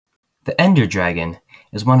The Ender Dragon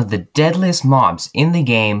is one of the deadliest mobs in the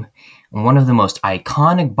game and one of the most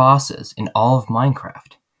iconic bosses in all of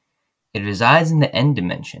Minecraft. It resides in the End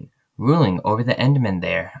Dimension, ruling over the Endermen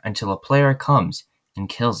there until a player comes and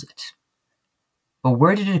kills it. But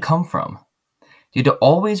where did it come from? Did it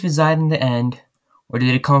always reside in the End, or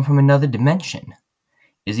did it come from another dimension?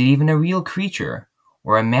 Is it even a real creature,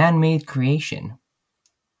 or a man-made creation?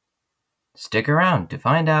 Stick around to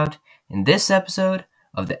find out in this episode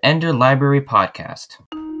of the Ender Library Podcast.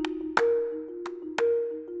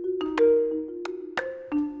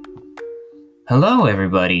 Hello,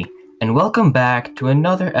 everybody, and welcome back to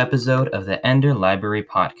another episode of the Ender Library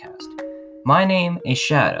Podcast. My name is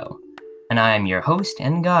Shadow, and I am your host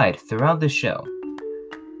and guide throughout the show.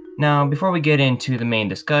 Now, before we get into the main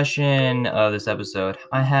discussion of this episode,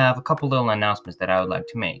 I have a couple little announcements that I would like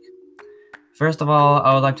to make. First of all,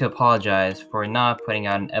 I would like to apologize for not putting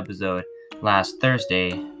out an episode last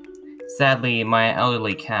Thursday. Sadly, my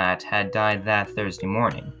elderly cat had died that Thursday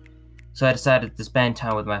morning, so I decided to spend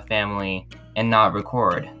time with my family and not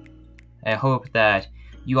record. I hope that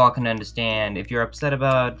you all can understand. If you're upset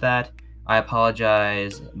about that, I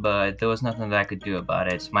apologize, but there was nothing that I could do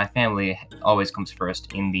about it. My family always comes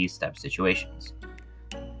first in these type of situations.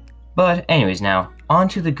 But anyways, now, on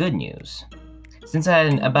to the good news. Since I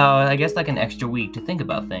had about, an extra week to think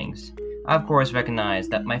about things, I of course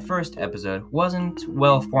recognized that my first episode wasn't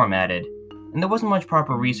well formatted, and there wasn't much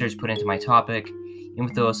proper research put into my topic,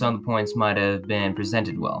 even though some of the points might have been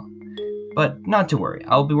presented well. But not to worry,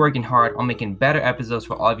 I'll be working hard on making better episodes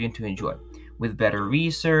for all of you to enjoy, with better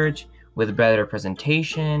research, with a better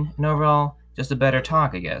presentation, and overall, just a better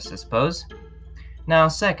talk, I suppose. Now,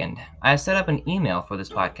 second, I set up an email for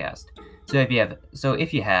this podcast, so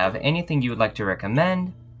if you have anything you would like to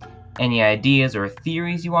recommend, any ideas or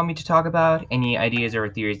theories you want me to talk about, any ideas or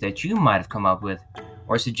theories that you might have come up with,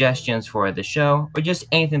 or suggestions for the show, or just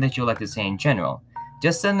anything that you'd like to say in general,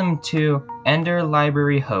 just send them to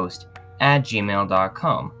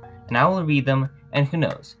enderlibraryhost@gmail.com, and I will read them, and who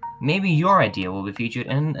knows, maybe your idea will be featured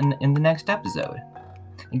in the next episode.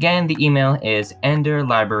 Again, the email is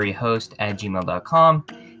enderlibraryhost@gmail.com,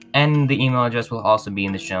 and the email address will also be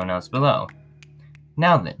in the show notes below.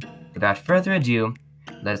 Now then, without further ado,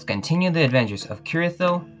 let us continue the adventures of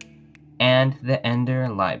Kirithel and the Ender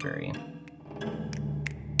Library.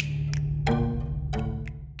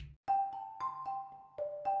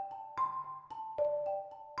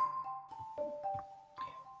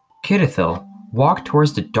 Kirithel walked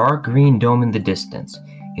towards the dark green dome in the distance,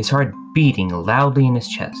 his heart beating loudly in his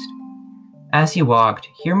chest. As he walked,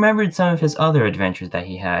 he remembered some of his other adventures that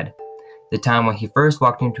he had. The time when he first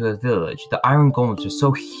walked into a village, the iron golems were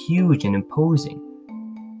so huge and imposing,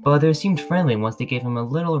 but they seemed friendly once they gave him a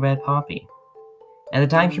little red poppy. And the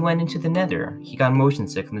time he went into the Nether, he got motion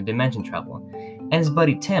sick from the dimension travel, and his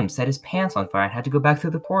buddy Tim set his pants on fire and had to go back through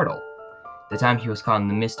the portal. The time he was caught in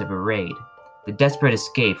the midst of a raid, the desperate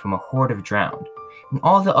escape from a horde of drowned, and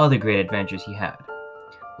all the other great adventures he had.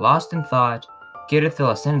 Lost in thought,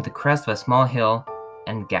 Kirithel ascended the crest of a small hill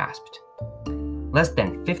and gasped. Less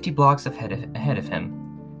than 50 blocks ahead of him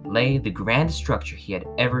lay the grandest structure he had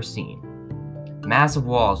ever seen. Massive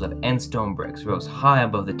walls of end stone bricks rose high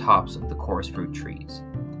above the tops of the coarse fruit trees.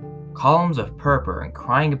 Columns of purple and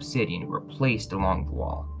crying obsidian were placed along the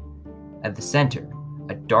wall. At the center,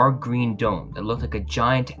 a dark green dome that looked like a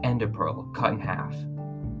giant ender pearl cut in half.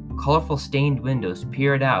 Colorful stained windows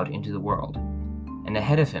peered out into the world, and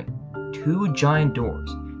ahead of him, 2 giant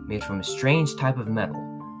doors made from a strange type of metal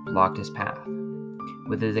blocked his path.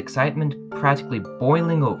 With his excitement practically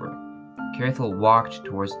boiling over, Kirithel walked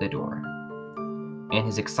towards the door. In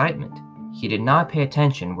his excitement, he did not pay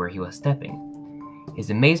attention where he was stepping. His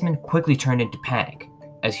amazement quickly turned into panic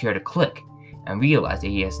as he heard a click and realized that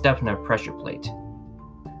he had stepped on a pressure plate.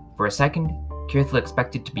 For a second, Kirithel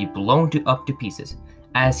expected to be blown up to pieces,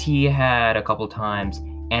 as he had a couple times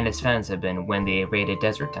and his friends had been when they raided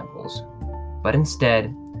desert temples, but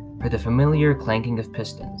instead heard the familiar clanking of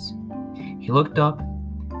pistons. He looked up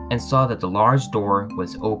and saw that the large door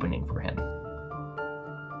was opening for him.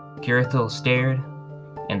 Kirithel stared,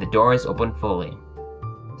 and the doors opened fully.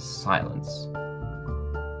 Silence.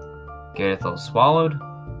 Kirithel swallowed,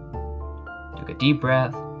 took a deep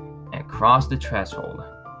breath, and crossed the threshold.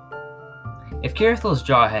 If Kirithel's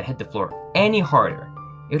jaw had hit the floor any harder,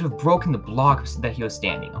 it would have broken the block that he was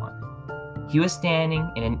standing on. He was standing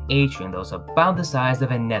in an atrium that was about the size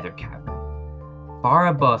of a nether cavern. Far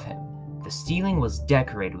above him, the ceiling was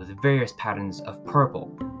decorated with various patterns of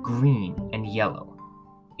purple, green, and yellow.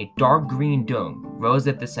 A dark green dome rose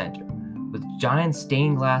at the center, with giant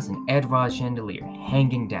stained glass and Edrod chandelier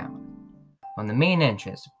hanging down. From the main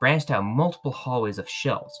entrance branched out multiple hallways of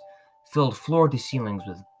shelves, filled floor to ceilings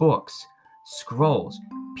with books, scrolls,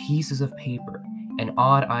 pieces of paper, and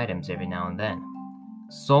odd items every now and then.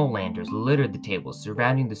 Soul lanterns littered the tables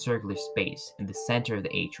surrounding the circular space in the center of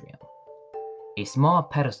the atrium. A small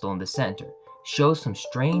pedestal in the center showed some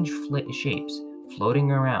strange shapes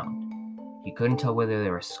floating around. He couldn't tell whether they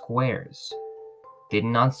were squares. They did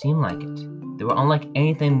not seem like it. They were unlike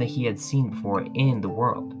anything that he had seen before in the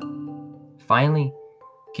world. Finally,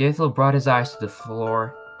 Kirithel brought his eyes to the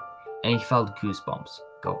floor, and he felt goosebumps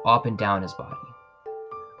go up and down his body.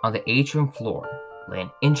 On the atrium floor lay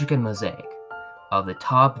an intricate mosaic of the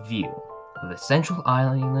top view of the central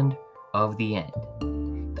island of the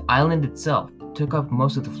End. The island itself took up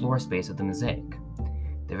most of the floor space of the mosaic.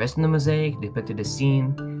 The rest of the mosaic depicted a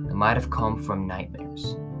scene that might have come from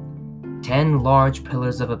nightmares. 10 large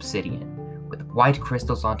pillars of obsidian with white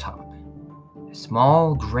crystals on top. A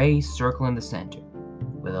small gray circle in the center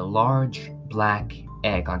with a large black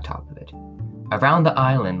egg on top of it. Around the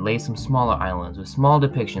island lay some smaller islands with small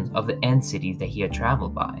depictions of the End cities that he had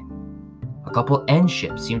traveled by. A couple End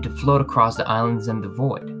ships seemed to float across the islands in the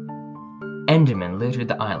void. Endermen littered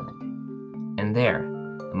the island, and there,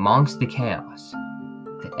 amongst the chaos,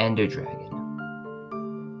 the Ender Dragon.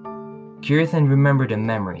 Kirithan remembered a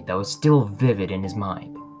memory that was still vivid in his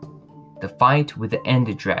mind. The fight with the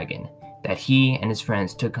Ender Dragon that he and his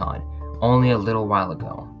friends took on only a little while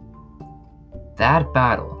ago. That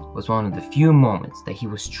battle was one of the few moments that he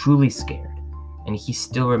was truly scared, and he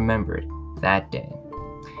still remembered that day.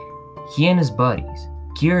 He and his buddies,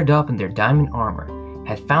 geared up in their diamond armor,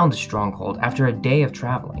 had found the stronghold after a day of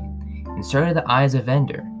traveling, inserted the Eyes of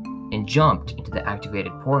Ender, and jumped into the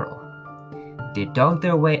activated portal. They dug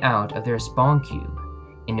their way out of their spawn cube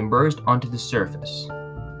and emerged onto the surface,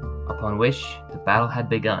 upon which the battle had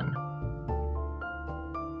begun.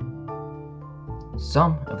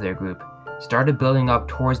 Some of their group started building up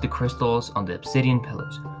towards the crystals on the obsidian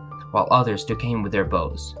pillars, while others took aim with their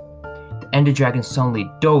bows. The Ender Dragon suddenly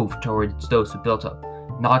dove towards those who built up,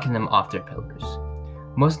 knocking them off their pillars.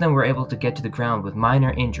 Most of them were able to get to the ground with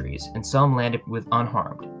minor injuries, and some landed with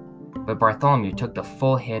unharmed. But Bartholomew took the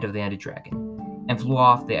full hit of the Ender Dragon and flew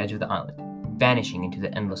off the edge of the island, vanishing into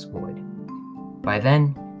the endless void. By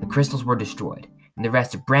then, the crystals were destroyed, and the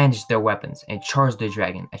rest brandished their weapons and charged the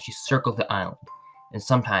dragon as she circled the island, and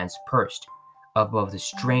sometimes perched above the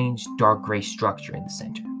strange dark gray structure in the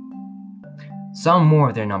center. Some more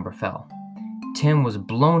of their number fell. Tim was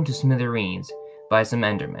blown to smithereens by some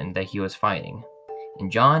Endermen that he was fighting,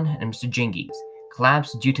 and John and Mr. Jingies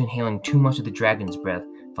collapsed due to inhaling too much of the dragon's breath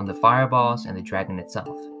from the fireballs and the dragon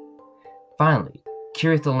itself. Finally,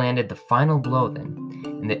 Kirithel landed the final blow then,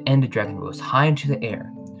 and the Ender Dragon rose high into the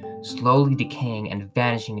air, slowly decaying and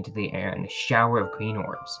vanishing into the air in a shower of green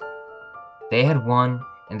orbs. They had won,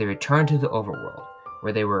 and they returned to the overworld,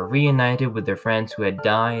 where they were reunited with their friends who had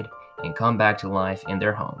died and come back to life in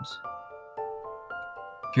their homes.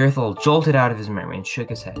 Kirithel jolted out of his memory and shook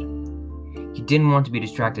his head. He didn't want to be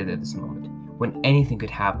distracted at this moment, when anything could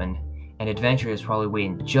happen, and adventure was probably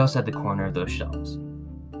waiting just at the corner of those shelves.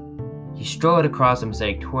 He strode across the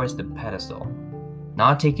mosaic towards the pedestal,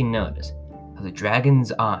 not taking notice how the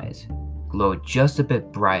dragon's eyes glowed just a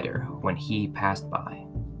bit brighter when he passed by.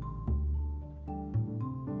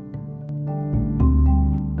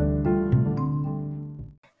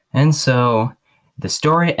 And so, the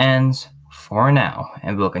story ends for now,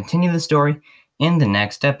 and we'll continue the story in the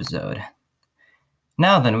next episode.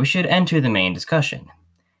 Now then, we should enter the main discussion.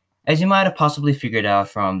 As you might have possibly figured out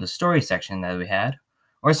from the story section that we had,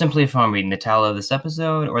 or simply from reading the title of this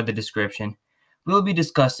episode or the description, we'll be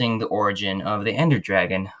discussing the origin of the Ender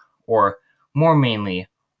Dragon, or more mainly,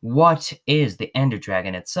 what is the Ender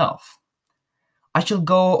Dragon itself. I shall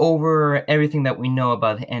go over everything that we know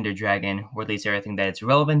about the Ender Dragon, or at least everything that is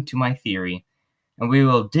relevant to my theory, and we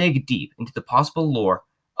will dig deep into the possible lore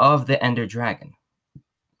of the Ender Dragon.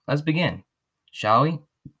 Let's begin, shall we?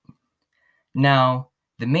 Now,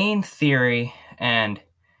 the main theory, the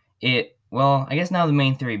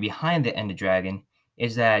main theory behind the Ender Dragon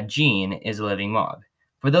is that Jean is a living mob.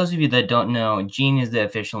 For those of you that don't know, Jean is the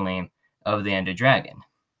official name of the Ender Dragon.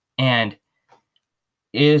 And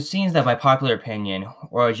it seems that by popular opinion,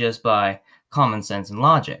 or just by common sense and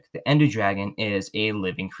logic, the Ender Dragon is a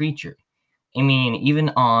living creature. I mean, even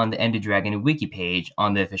on the Ender Dragon wiki page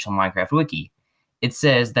on the official Minecraft wiki, it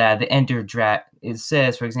says that it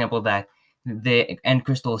says, for example, that the End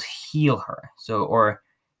crystals heal her, fill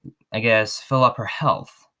up her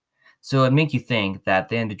health. So it makes you think that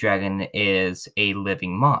the Ender Dragon is a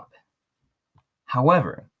living mob.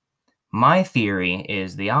 However, my theory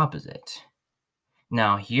is the opposite.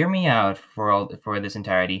 Now, hear me out for this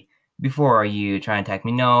entirety before you try and attack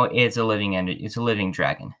me. No, it's a living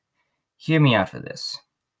dragon. Hear me out for this.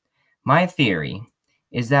 My theory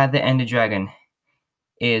is that the Ender Dragon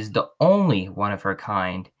is the only one of her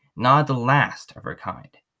kind, not the last of her kind,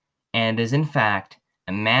 and is in fact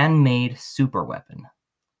a man-made superweapon.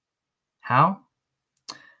 How?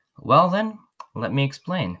 Well then, let me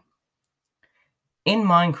explain. In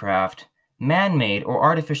Minecraft, man-made or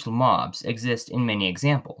artificial mobs exist in many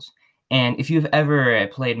examples, and if you've ever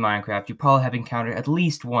played Minecraft, you probably have encountered at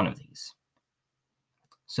least one of these.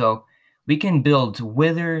 So, we can build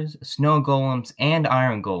withers, snow golems, and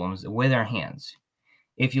iron golems with our hands.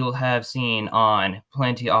 If you'll have seen on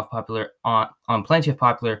plenty of popular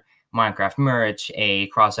Minecraft merch a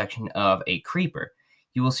cross-section of a creeper,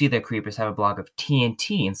 you will see that creepers have a block of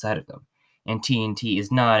TNT inside of them, and TNT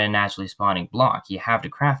is not a naturally spawning block. You have to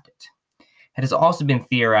craft it. It has also been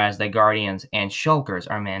theorized that guardians and shulkers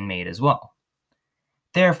are man-made as well.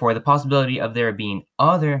 Therefore, the possibility of there being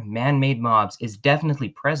other man-made mobs is definitely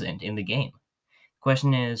present in the game. The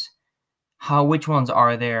question is, which ones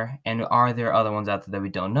are there, and are there other ones out there that we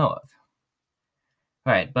don't know of?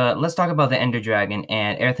 Alright, but let's talk about the Ender Dragon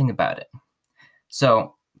and everything about it.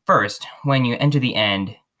 So, first, when you enter the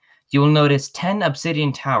end, you will notice 10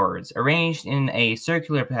 obsidian towers arranged in a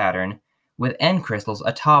circular pattern with end crystals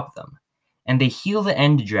atop them, and they heal the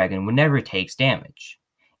Ender Dragon whenever it takes damage.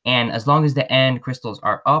 And as long as the end crystals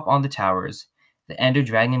are up on the towers, the Ender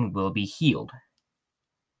Dragon will be healed.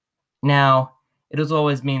 Now, it has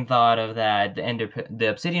always been thought of that the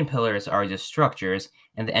obsidian pillars are just structures,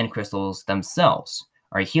 and the end crystals themselves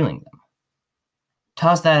are healing them.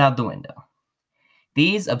 Toss that out the window.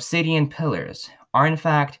 These obsidian pillars are in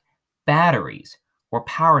fact batteries or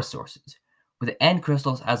power sources, with the end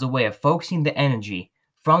crystals as a way of focusing the energy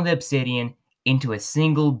from the obsidian into a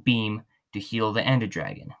single beam to heal the Ender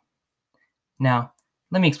Dragon. Now,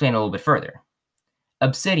 let me explain a little bit further.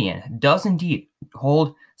 Obsidian does indeed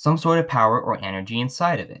hold some sort of power or energy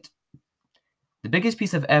inside of it. The biggest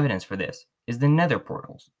piece of evidence for this is the Nether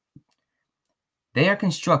portals. They are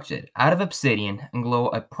constructed out of obsidian and glow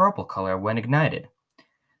a purple color when ignited.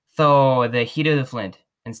 Though the heat of the flint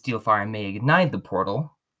and steel fire may ignite the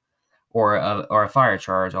portal, or a fire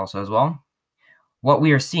charge also as well, what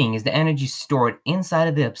we are seeing is the energy stored inside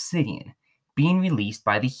of the obsidian being released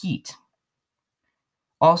by the heat.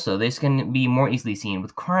 Also, this can be more easily seen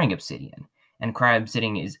with crying obsidian, and crying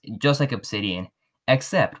obsidian is just like obsidian,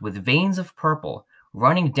 except with veins of purple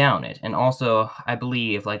running down it, and also, I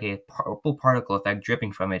believe, like a purple particle effect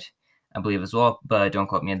dripping from it, I believe as well, but don't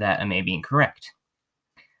quote me on that, I may be incorrect.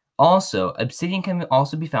 Also, obsidian can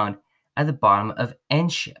also be found at the bottom of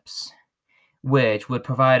end ships, which would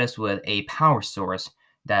provide us with a power source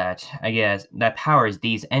that powers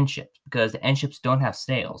these end ships, because the end ships don't have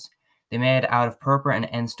sails. They're made out of purple and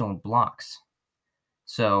endstone blocks.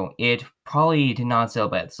 So it probably did not sail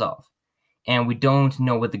by itself. And we don't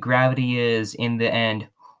know what the gravity is in the end,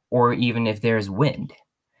 or even if there's wind.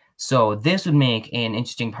 So this would make an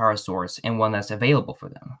interesting power source and one that's available for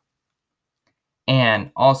them.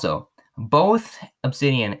 And also, both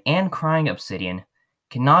obsidian and crying obsidian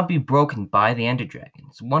cannot be broken by the Ender Dragon.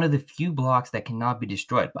 It's one of the few blocks that cannot be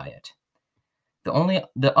destroyed by it.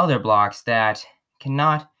 The other blocks that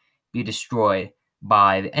cannot be destroyed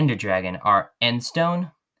by the Ender Dragon are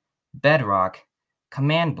endstone, bedrock,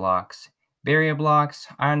 command blocks, barrier blocks,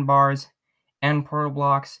 iron bars, end portal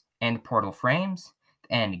blocks, end portal frames,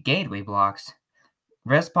 and gateway blocks,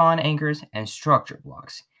 respawn anchors, and structure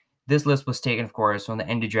blocks. This list was taken, of course, from the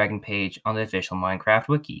Ender Dragon page on the official Minecraft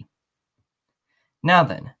wiki. Now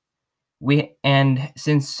then,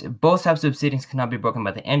 since both types of obsidians cannot be broken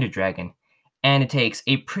by the Ender Dragon, and it takes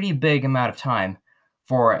a pretty big amount of time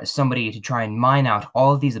for somebody to try and mine out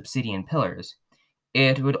all of these obsidian pillars,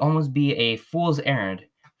 it would almost be a fool's errand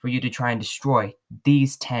for you to try and destroy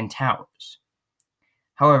these 10 towers.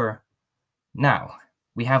 However, now,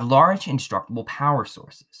 we have large indestructible power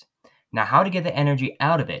sources. Now, how to get the energy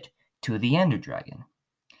out of it to the Ender Dragon?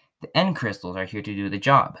 The end crystals are here to do the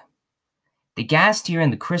job. The gas tier in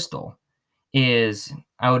the crystal is,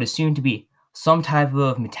 I would assume, to be some type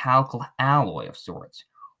of metallical alloy of sorts,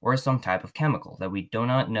 or some type of chemical that we do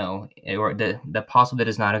not know, or that possibly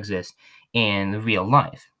does not exist in real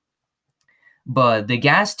life. But the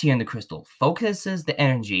gas tier in the crystal focuses the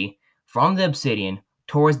energy from the obsidian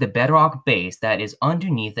towards the bedrock base that is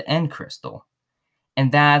underneath the end crystal.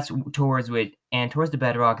 And that's towards the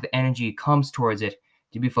bedrock, the energy comes towards it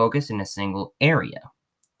to be focused in a single area.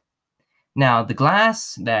 Now, the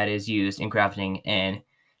glass that is used in crafting an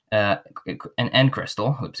end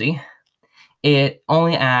crystal, It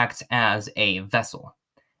only acts as a vessel.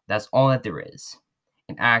 That's all that there is.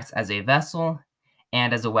 It acts as a vessel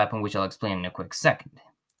and as a weapon, which I'll explain in a quick second.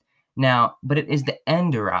 Now, but it is the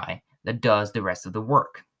Ender Eye that does the rest of the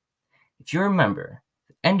work. If you remember,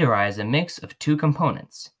 the Ender Eye is a mix of two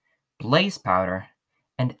components, blaze powder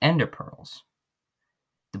and ender pearls.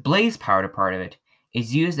 The blaze powder part of it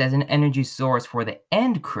is used as an energy source for the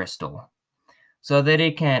end crystal, so that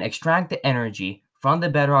it can extract the energy from the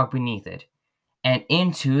bedrock beneath it and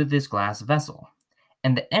into this glass vessel.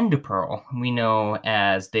 And the ender pearl we know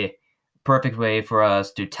as the perfect way for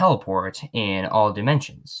us to teleport in all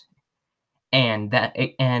dimensions. And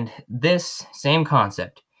this same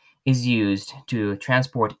concept is used to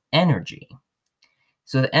transport energy.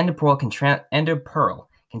 So the ender pearl can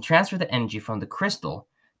transfer the energy from the crystal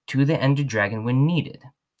to the ender dragon when needed.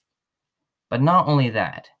 But not only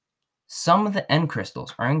that, some of the end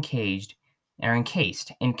crystals are encased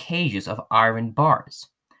in cages of iron bars,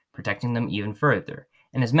 protecting them even further.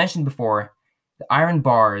 And as mentioned before, the iron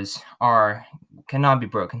bars cannot be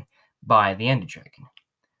broken by the ender dragon.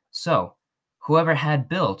 So, whoever had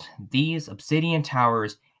built these obsidian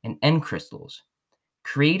towers and end crystals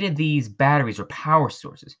created these batteries or power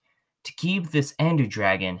sources to keep this ender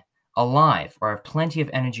dragon alive or have plenty of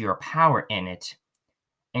energy or power in it,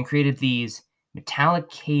 and created these metallic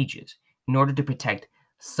cages in order to protect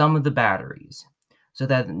some of the batteries, so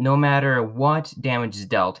that no matter what damage is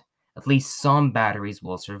dealt, at least some batteries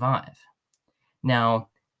will survive. Now,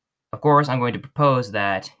 of course, I'm going to propose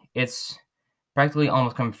that it's practically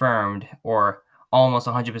almost confirmed or almost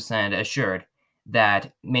 100% assured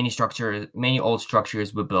that many old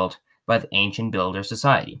structures were built by the ancient builder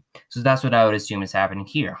society. So that's what I would assume is happening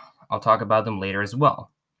here. I'll talk about them later as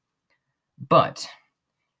well. But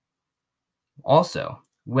also,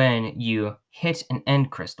 when you hit an end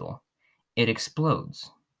crystal, it explodes.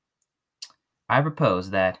 I propose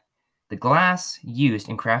that the glass used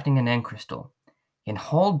in crafting an end crystal can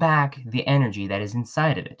hold back the energy that is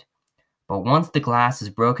inside of it. But once the glass is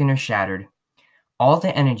broken or shattered, all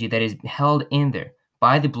the energy that is held in there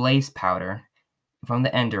by the blaze powder from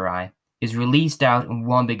the Ender Eye is released out in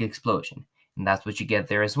one big explosion. And that's what you get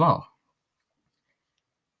there as well.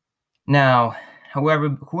 Now, however,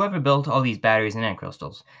 whoever built all these batteries and end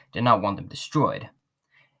crystals did not want them destroyed.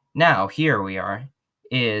 Now, here we are,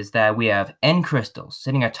 is that we have end crystals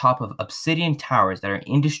sitting atop of obsidian towers that are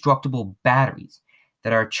indestructible batteries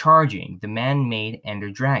that are charging the man-made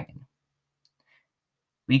Ender Dragon.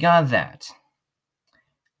 We got that.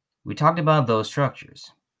 We talked about those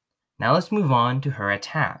structures. Now let's move on to her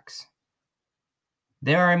attacks.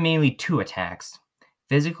 There are mainly two attacks,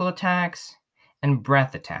 physical attacks and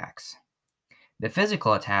breath attacks. The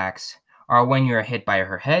physical attacks are when you are hit by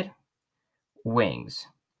her head, wings.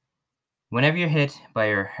 Whenever you're hit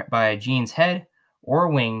by Jean's head or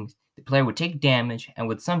wings, the player would take damage and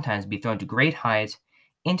would sometimes be thrown to great heights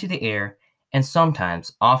into the air and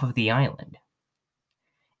sometimes off of the island.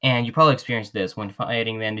 And you probably experienced this when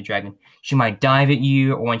fighting the Ender Dragon. She might dive at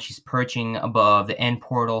you, or when she's perching above the end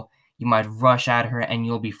portal, you might rush at her and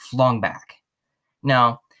you'll be flung back.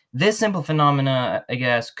 Now, this simple phenomena, I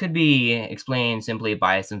guess, could be explained simply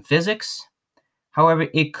by some physics. However,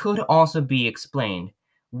 it could also be explained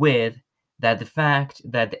with the fact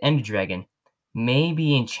that the Ender Dragon may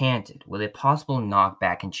be enchanted with a possible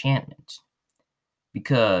knockback enchantment.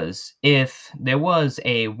 Because if there was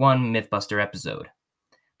a One Mythbuster episode,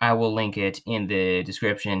 I will link it in the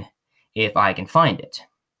description if I can find it,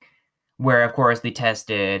 where of course they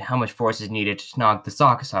tested how much force is needed to knock the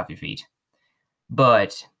socks off your feet.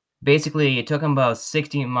 But basically, it took them about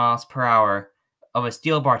 60 miles per hour of a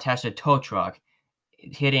steel bar attached to a tow truck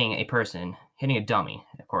hitting a dummy,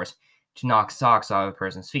 of course, to knock socks off a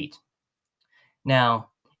person's feet. Now,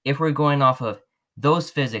 if we're going off of those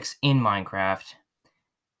physics in Minecraft,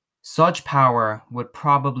 such power would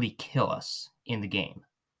probably kill us in the game.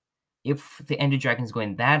 If the Ender Dragon is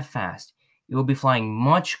going that fast, it will be flying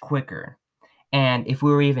much quicker, and if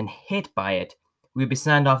we were even hit by it, we'd be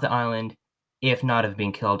sent off the island, if not have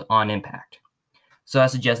been killed on impact. So I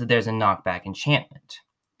suggest that there's a knockback enchantment.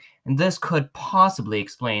 And this could possibly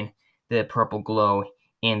explain the purple glow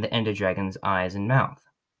in the Ender Dragon's eyes and mouth.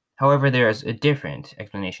 However, there's a different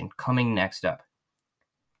explanation coming next up.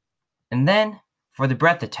 And then, for the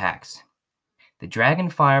breath attacks, the dragon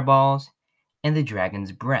fireballs and the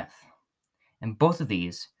dragon's breath. And both of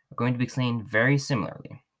these are going to be explained very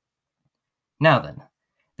similarly. Now then,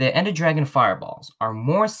 the Ender Dragon fireballs are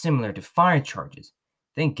more similar to fire charges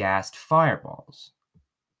than gassed fireballs.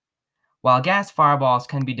 While gassed fireballs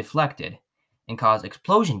can be deflected and cause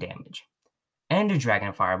explosion damage, Ender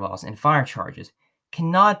Dragon fireballs and fire charges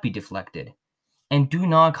cannot be deflected and do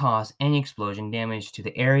not cause any explosion damage to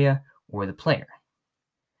the area or the player.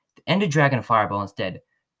 The Ender Dragon Fireball instead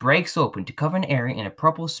breaks open to cover an area in a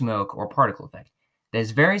purple smoke or particle effect that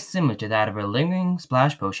is very similar to that of a lingering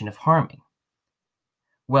splash potion of harming.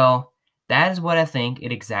 Well, that is what I think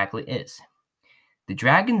it exactly is. The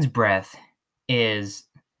Dragon's Breath and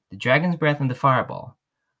the Fireball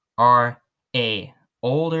are a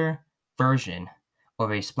older version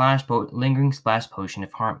of a lingering splash potion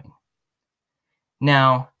of harming.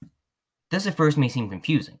 Now, this at first may seem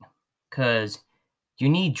confusing, because you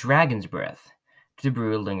need Dragon's Breath to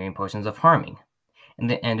brew lingering potions of harming, and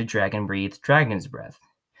the Ender Dragon breathes Dragon's Breath.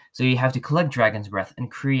 So you have to collect Dragon's Breath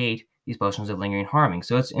and create these potions of lingering harming,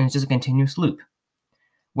 so it's just a continuous loop.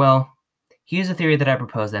 Well, here's a theory that I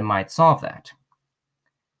propose that might solve that.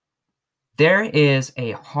 There is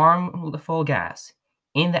a harmful gas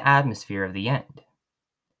in the atmosphere of the End.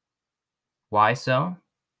 Why so?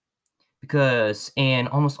 Because in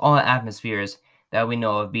almost all atmospheres that we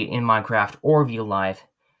know of, be it in Minecraft or real life,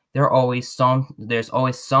 there's always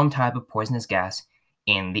some type of poisonous gas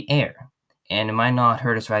in the air. And it might not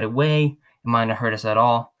hurt us right away, it might not hurt us at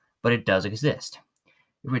all, but it does exist.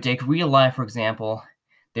 If we take real life, for example,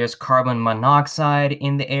 there's carbon monoxide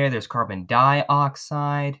in the air, there's carbon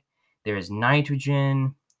dioxide, there's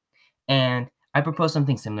nitrogen, and I propose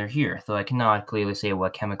something similar here, though I cannot clearly say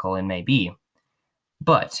what chemical it may be.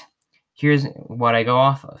 But here's what I go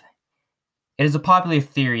off of. It is a popular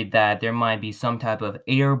theory that there might be some type of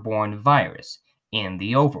airborne virus in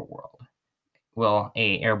the overworld. Well,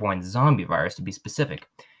 a airborne zombie virus to be specific,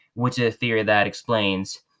 which is a theory that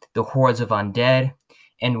explains the hordes of undead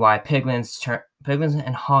and why piglins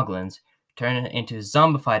and hoglins turn into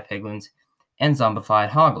zombified piglins and zombified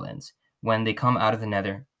hoglins when they come out of the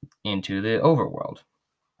nether into the overworld.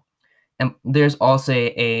 And there's also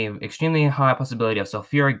a extremely high possibility of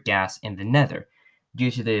sulfuric gas in the nether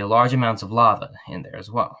due to the large amounts of lava in there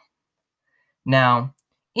as well. Now,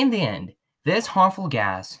 in the end, this harmful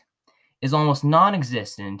gas is almost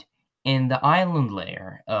non-existent in the island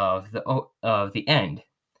layer of the End,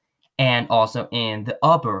 and also in the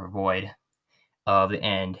upper void of the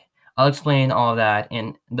End. I'll explain all of that,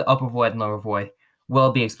 and the upper void and lower void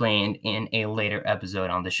will be explained in a later episode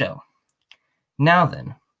on the show. Now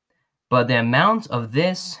then, but the amount of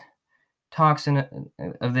this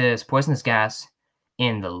poisonous gas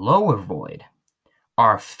in the lower void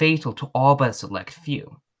are fatal to all but a select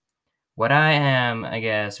few. What I am,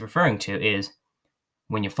 referring to is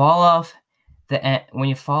when you fall off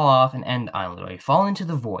an end island, or you fall into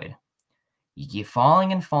the void, you keep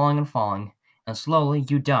falling and falling and falling, and slowly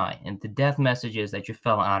you die, and the death message is that you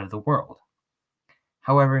fell out of the world.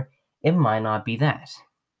 However, it might not be that.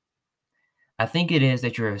 I think it is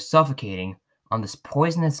that you're suffocating on this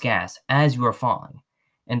poisonous gas as you are falling,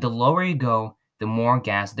 and the lower you go, the more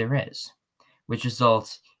gas there is, which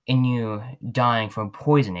results in you dying from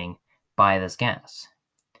poisoning by this gas.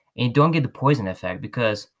 And you don't get the poison effect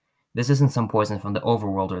because this isn't some poison from the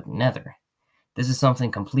overworld or the nether. This is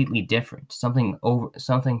something completely different, something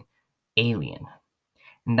alien.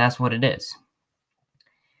 And that's what it is.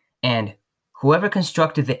 And whoever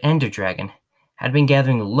constructed the Ender Dragon had been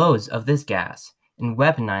gathering loads of this gas and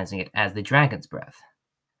weaponizing it as the Dragon's Breath.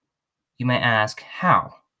 You may ask,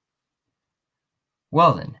 how?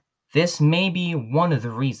 Well then, this may be one of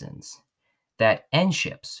the reasons that End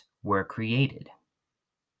ships were created.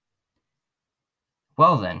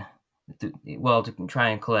 Well then, to try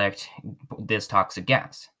and collect this toxic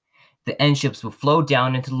gas, the End ships will float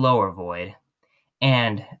down into the lower void,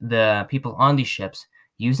 and the people on these ships,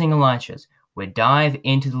 using elytras, would dive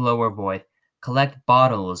into the lower void, collect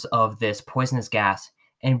bottles of this poisonous gas,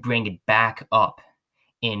 and bring it back up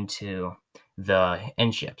into the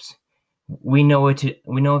End ships. We know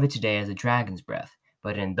of it today as a Dragon's Breath,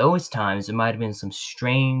 but in those times it might have been some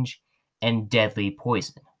strange and deadly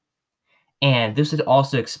poison. And this would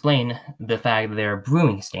also explain the fact that there are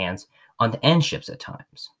brewing stands on the End ships at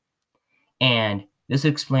times. And this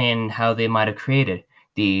would explain how they might have created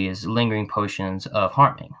these lingering potions of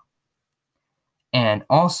harming. And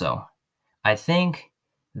also, I think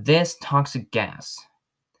this toxic gas,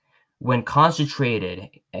 when concentrated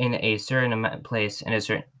in a certain place,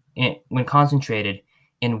 when concentrated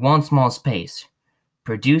in one small space,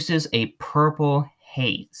 produces a purple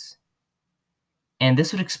haze. And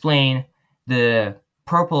this would explain the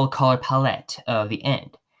purple color palette of the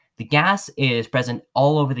End. The gas is present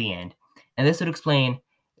all over the End, and this would explain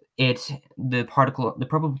the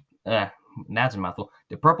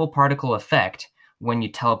purple particle effect when you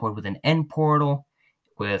teleport with an End portal,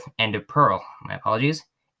 with Ender Pearl,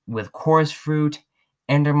 with Chorus Fruit,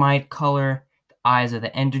 Endermite color, eyes of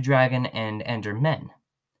the Ender Dragon and Ender Men,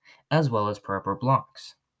 as well as purple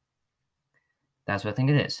blocks. That's what I think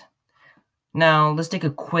it is. Now, let's take a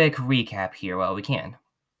quick recap here while we can.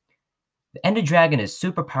 The Ender Dragon is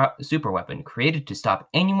a super weapon created to stop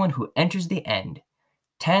anyone who enters the End.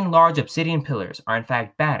 10 large obsidian pillars are in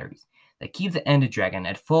fact batteries that keep the Ender Dragon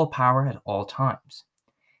at full power at all times.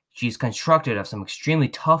 She is constructed of some extremely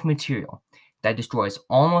tough material that destroys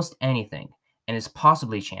almost anything and is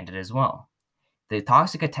possibly enchanted as well. The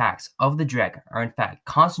toxic attacks of the dragon are in fact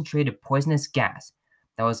concentrated poisonous gas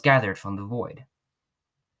that was gathered from the void.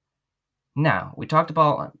 Now, we talked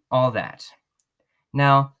about all that.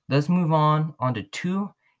 Now, let's move on to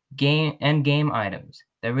two endgame items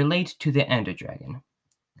that relate to the Ender Dragon.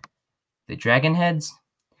 The Dragon Heads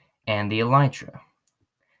and the Elytra.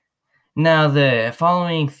 Now, the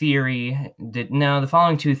following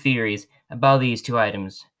two theories about these two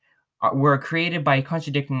items were created by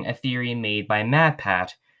contradicting a theory made by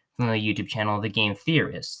MatPat from the YouTube channel The Game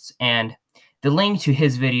Theorists, and the link to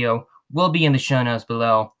his video will be in the show notes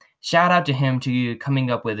below. Shout out to him to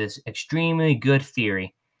coming up with this extremely good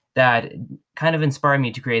theory that kind of inspired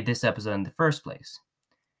me to create this episode in the first place.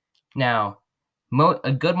 Now,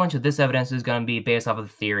 a good bunch of this evidence is going to be based off of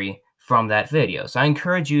the theory from that video. So I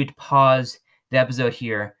encourage you to pause the episode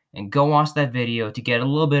here and go watch that video to get a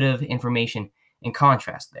little bit of information and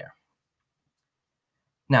contrast there.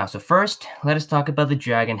 Now, so first, let us talk about the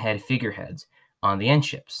dragon head figureheads on the end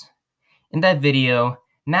ships. In that video,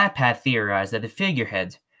 MatPat theorized that the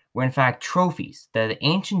figureheads were in fact trophies that the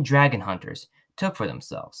ancient dragon hunters took for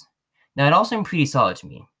themselves. Now, it all seemed pretty solid to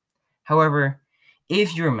me. However,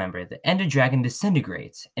 if you remember, the Ender Dragon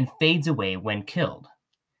disintegrates and fades away when killed,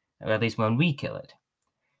 or at least when we kill it.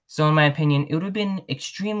 So in my opinion, it would have been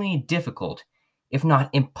extremely difficult, if not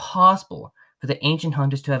impossible, for the ancient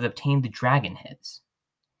hunters to have obtained the dragon heads.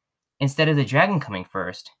 Instead of the dragon coming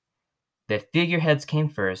first, the figureheads came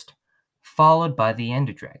first, followed by the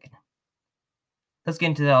Ender Dragon. Let's get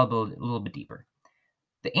into that a little bit deeper.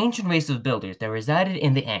 The ancient race of builders that resided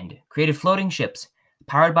in the End created floating ships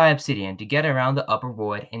powered by obsidian to get around the upper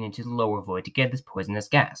void and into the lower void to get this poisonous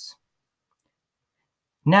gas.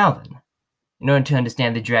 Now then, in order to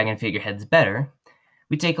understand the dragon figureheads better,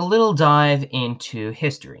 we take a little dive into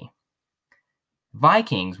history.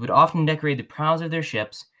 Vikings would often decorate the prows of their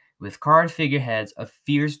ships with carved figureheads of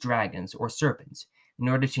fierce dragons or serpents in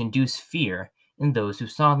order to induce fear in those who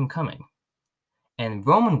saw them coming. And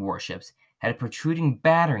Roman warships had protruding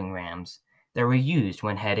battering rams that were used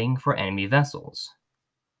when heading for enemy vessels.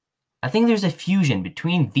 I think there's a fusion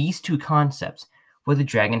between these two concepts for the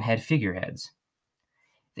dragon head figureheads.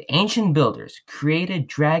 The ancient builders created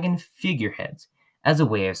dragon figureheads as a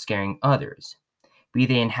way of scaring others, be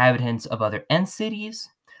they inhabitants of other end cities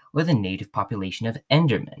or the native population of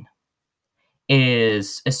Endermen. It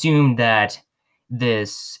is assumed that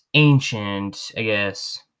this ancient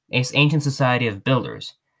society of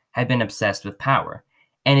builders had been obsessed with power,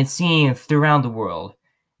 and it's seen throughout the world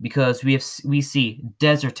because we see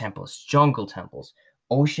desert temples, jungle temples,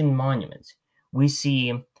 ocean monuments. We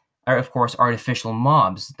see, of course, artificial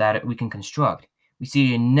mobs that we can construct. We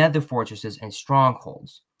see nether fortresses and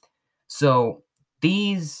strongholds. So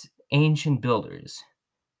these ancient builders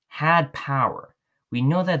had power. We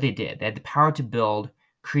know that they did. They had the power to build,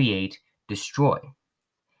 create, destroy.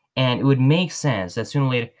 And it would make sense that sooner or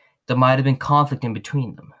later there might have been conflict in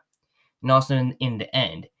between them. And also in the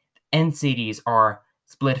end cities are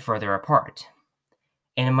split further apart.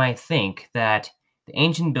 And I might think that the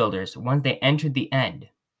ancient builders, once they entered the End,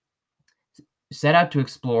 set out to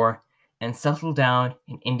explore and settle down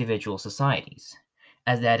in individual societies,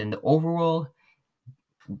 as that in the overworld,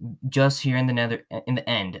 just here in the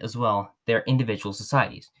End as well, they're individual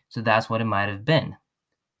societies. So that's what it might have been.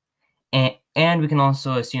 And we can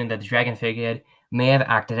also assume that the dragon figurehead may have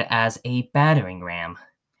acted as a battering ram,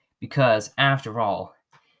 because after all,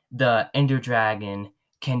 the Ender Dragon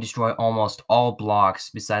can destroy almost all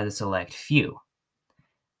blocks besides a select few.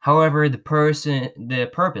 However, the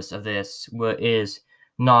purpose of this is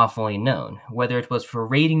not fully known. Whether it was for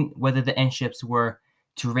raiding, whether the end ships were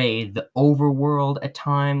to raid the overworld at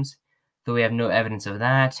times, though we have no evidence of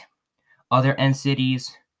that, other end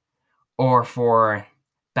cities, or for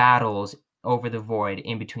battles over the void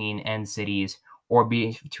in between end cities, or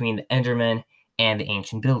between the Endermen and the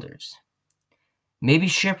ancient builders. Maybe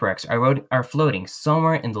shipwrecks are floating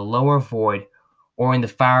somewhere in the lower void or in the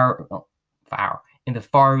far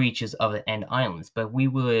reaches of the End Islands, but we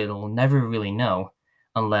will never really know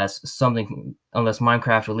unless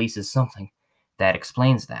Minecraft releases something that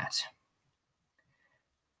explains that.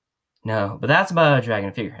 No, but that's about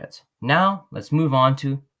dragon figureheads. Now, let's move on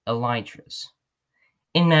to elytras.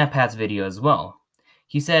 in MatPat's video as well.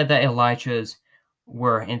 He said that elytras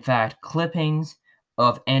were in fact clippings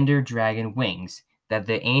of ender dragon wings that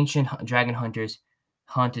the ancient dragon hunters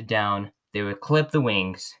hunted down. They would clip the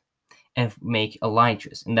wings and make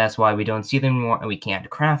elytras, and that's why we don't see them anymore and we can't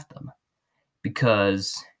craft them,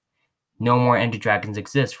 because no more ender dragons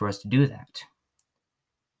exist for us to do that.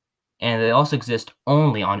 And they also exist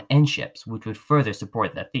only on end ships, which would further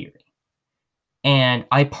support that theory. And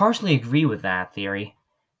I partially agree with that theory.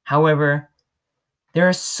 However, there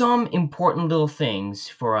are some important little things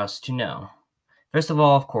for us to know. First of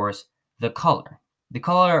all, of course, the color. The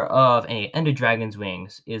color of an ender dragon's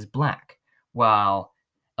wings is black, while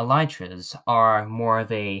elytras are more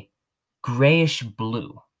of a grayish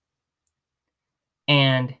blue.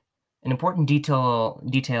 And an important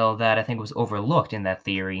detail that I think was overlooked in that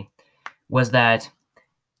theory was that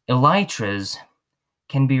elytras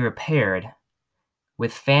can be repaired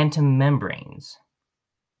with phantom membranes.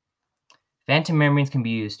 Phantom membranes can be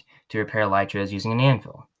used to repair elytras using an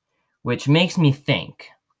anvil, which makes me think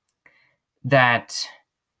that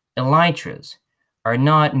elytras are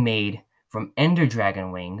not made from ender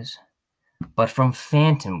dragon wings, but from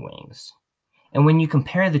phantom wings. And when you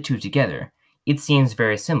compare the two together, it seems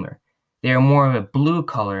very similar. They are more of a blue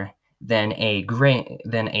color than a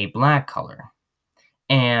black color.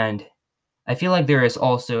 And I feel like there is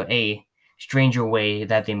also a stranger way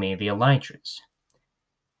that they made the elytras.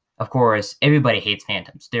 Of course, everybody hates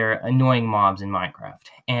phantoms. They're annoying mobs in Minecraft.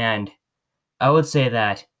 And I would say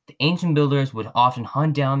that the ancient builders would often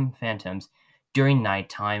hunt down phantoms during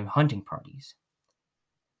nighttime hunting parties.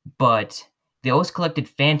 But they always collected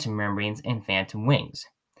phantom membranes and phantom wings,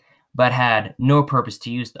 but had no purpose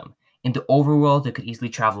to use them. In the overworld, they could easily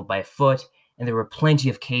travel by foot, and there were plenty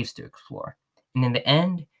of caves to explore. And in the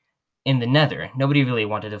end, in the nether, nobody really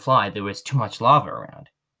wanted to fly. There was too much lava around.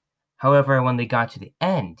 However, when they got to the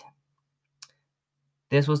end,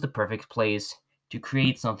 this was the perfect place to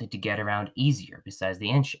create something to get around easier besides the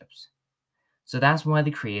end ships. So that's why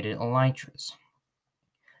they created elytras.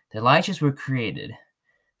 The elytras were created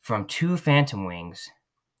from 2 phantom wings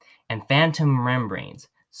and phantom membranes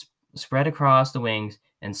spread across the wings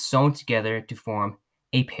and sewn together to form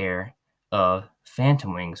a pair of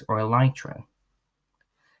phantom wings, or elytra.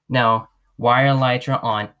 Now, why are elytra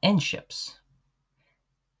on end ships?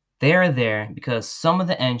 They are there because some of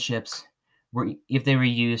the end ships, if they were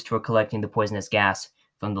used for collecting the poisonous gas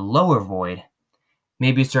from the lower void,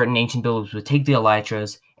 maybe certain ancient builders would take the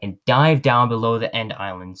elytras and dive down below the end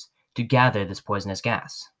islands to gather this poisonous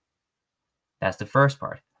gas. That's the first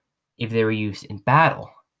part. If they were used in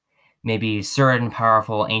battle, maybe certain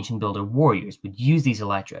powerful ancient builder warriors would use these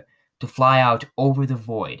elytra to fly out over the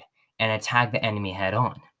void and attack the enemy head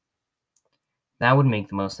on. That would make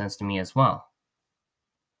the most sense to me as well.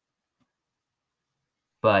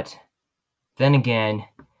 But then again,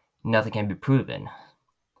 nothing can be proven.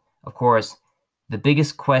 Of course, the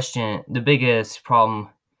biggest problem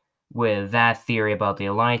with that theory about the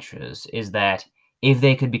elytras is that if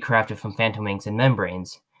they could be crafted from phantom wings and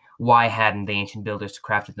membranes, why hadn't the ancient builders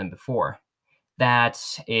crafted them before? That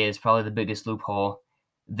is probably the biggest loophole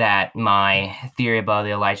that my theory about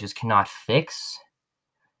the elytras cannot fix.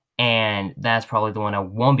 And that's probably the one I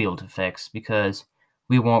won't be able to fix because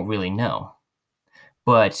we won't really know.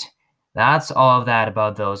 But that's all of that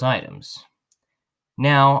about those items.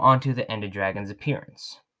 Now onto the Ender Dragon's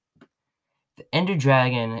appearance. The Ender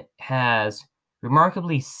Dragon has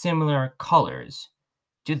remarkably similar colors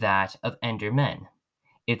to that of Endermen.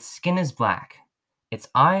 Its skin is black, its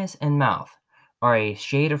eyes and mouth are a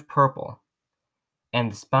shade of purple,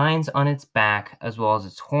 and the spines on its back, as well as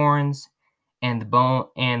its horns and the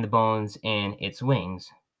bones in its wings,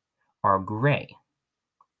 are gray.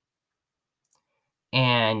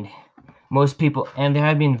 And there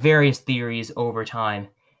have been various theories over time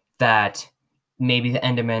that maybe the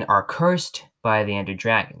Endermen are cursed by the Ender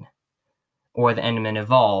Dragon, or the Endermen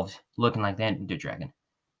evolved looking like the Ender Dragon.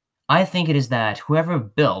 I think it is that whoever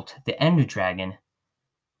built the Ender Dragon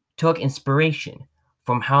took inspiration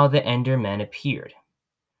from how the Endermen appeared.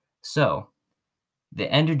 So, the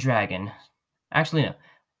Ender Dragon, the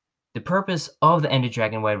purpose of the Ender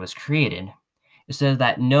Dragon, when it was created, is so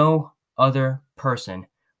that no other person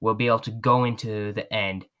will be able to go into the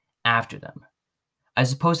end after them. I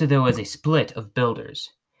suppose that there was a split of builders.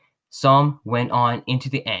 Some went on into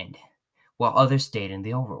the end, while others stayed in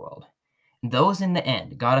the overworld. Those in the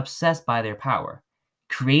end got obsessed by their power,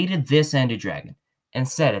 created this Ender Dragon, and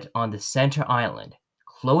set it on the center island,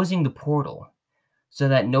 closing the portal so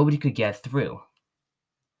that nobody could get through.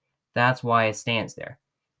 That's why it stands there.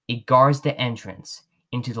 It guards the entrance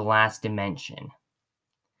into the last dimension.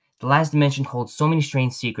 The last dimension holds so many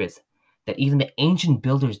strange secrets that even the ancient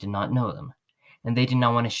builders did not know them, and they did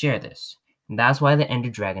not want to share this. And that's why the Ender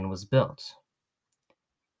Dragon was built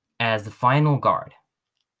as the final guard.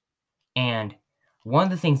 And one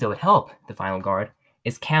of the things that would help the final guard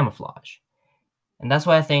is camouflage. And that's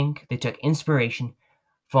why I think they took inspiration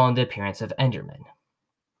from the appearance of Enderman.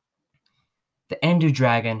 The Ender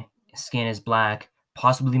Dragon skin is black,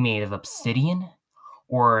 possibly made of obsidian,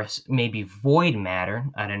 or maybe void matter.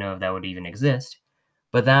 I don't know if that would even exist,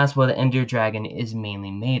 but that's what the Ender Dragon is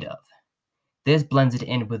mainly made of. This blends it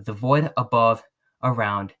in with the void above,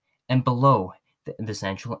 around, and below the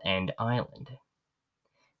central end island.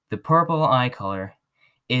 The purple eye color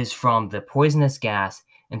is from the poisonous gas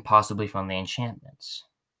and possibly from the enchantments.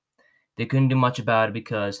 They couldn't do much about it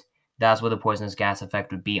because that's what the poisonous gas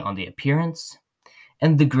effect would be on the appearance.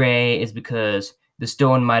 And the gray is because the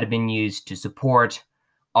stone might have been used to support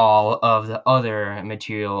all of the other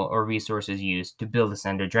material or resources used to build the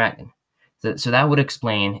Ender Dragon. So that would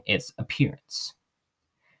explain its appearance.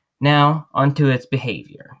 Now, onto its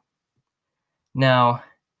behavior. Now,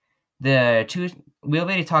 we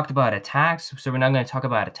already talked about attacks, so we're not going to talk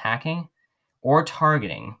about attacking or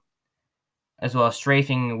targeting, as well as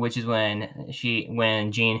strafing, which is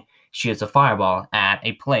when Jean shoots a fireball at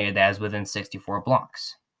a player that is within 64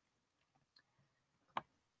 blocks.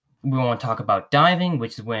 We won't talk about diving,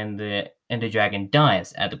 which is when the Ender Dragon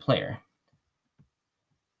dives at the player.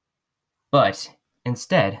 But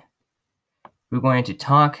instead, we're going to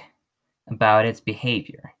talk about its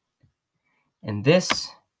behavior. And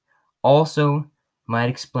this also might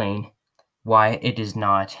explain why it is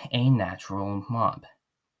not a natural mob.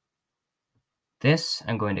 This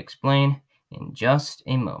I'm going to explain in just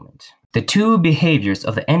a moment. The two behaviors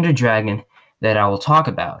of the Ender Dragon that I will talk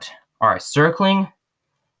about are circling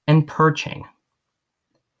and perching.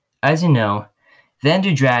 As you know, the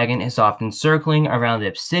Ender Dragon is often circling around the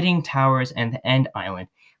obsidian towers and the end island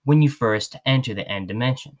when you first enter the end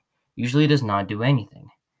dimension. Usually it does not do anything.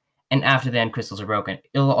 And after the end crystals are broken,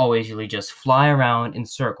 it'll always usually just fly around in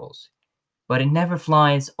circles. But it never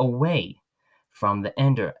flies away from the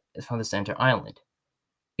center island.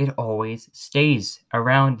 It always stays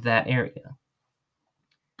around that area.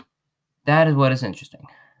 That is what is interesting.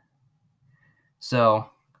 So,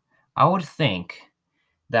 I would think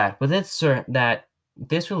that that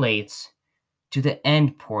this relates to the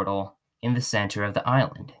end portal in the center of the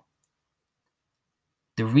island.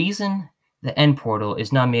 The reason the end portal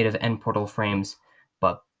is not made of end portal frames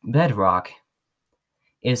but bedrock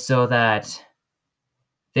is so that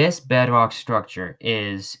this bedrock structure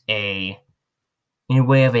is in a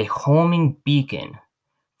way of a homing beacon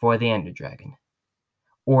for the Ender Dragon,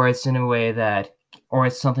 or it's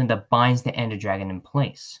something that binds the Ender Dragon in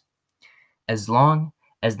place. As long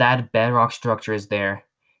as that bedrock structure is there,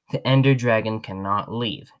 the Ender Dragon cannot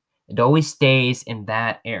leave. It always stays in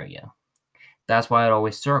that area. That's why it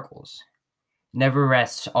always circles. It never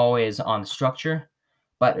rests always on the structure,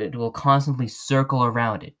 but it will constantly circle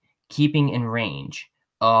around it, keeping in range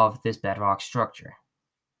of this bedrock structure.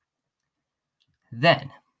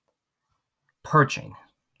 Then, perching.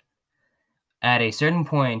 At a certain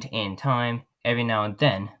point in time, every now and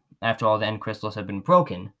then, after all the end crystals have been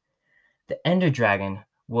broken, the Ender Dragon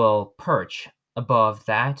will perch above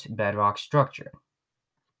that bedrock structure.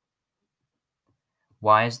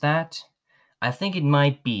 Why is that? I think it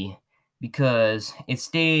might be because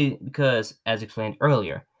as explained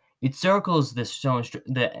earlier, it circles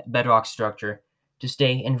the bedrock structure to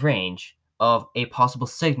stay in range of a possible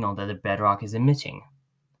signal that the bedrock is emitting.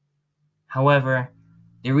 However,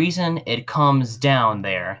 the reason it comes down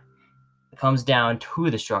to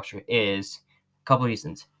the structure is a couple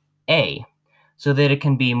reasons. A, so that it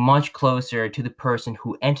can be much closer to the person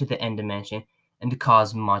who entered the end dimension and to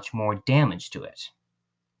cause much more damage to it.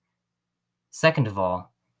 Second of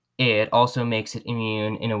all, it also makes it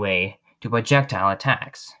immune in a way to projectile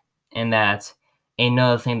attacks. And that's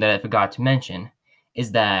another thing that I forgot to mention,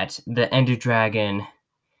 is that the Ender Dragon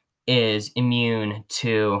is immune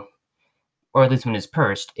to, or at least when it's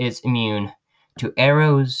perched, is immune to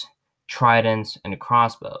arrows, tridents, and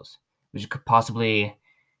crossbows, which can possibly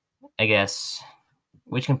give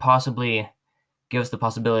us the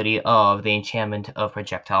possibility of the enchantment of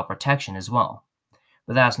projectile protection as well.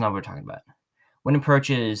 But that's not what we're talking about. When it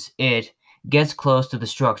perches, it gets close to the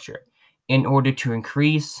structure in order to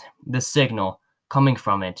increase the signal coming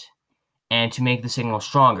from it and to make the signal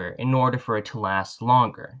stronger in order for it to last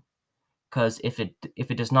longer. Because if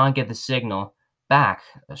it does not get the signal back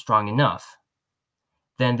strong enough,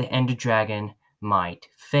 then the Ender Dragon might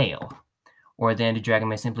fail. Or the Ender Dragon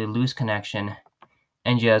may simply lose connection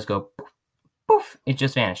and just go poof, it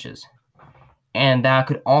just vanishes. And that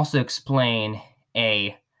could also explain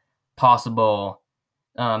a possible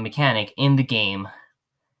mechanic in the game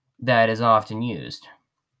that is often used.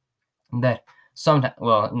 That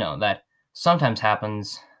sometimes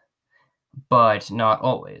happens, but not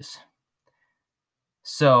always.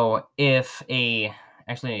 So if anyway,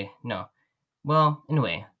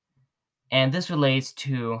 and this relates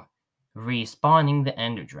to respawning the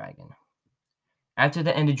Ender Dragon. After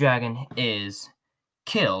the Ender Dragon is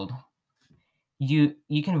killed, you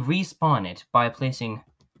can respawn it by placing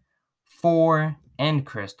 4 end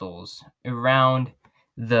crystals around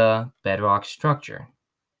the bedrock structure.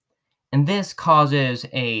 And this causes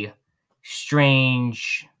a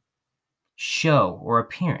strange show or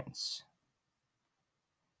appearance.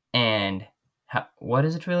 And what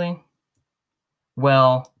is it really?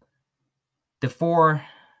 Well, the 4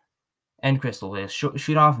 end crystals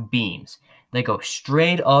shoot off beams. They go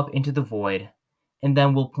straight up into the void, and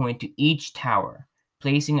then will point to each tower,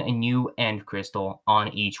 placing a new end crystal on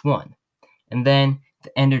each one. And then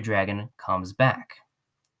the Ender Dragon comes back.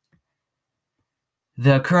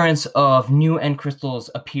 The occurrence of new end crystals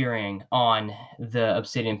appearing on the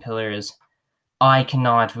obsidian pillars, I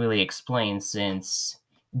cannot really explain since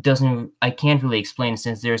there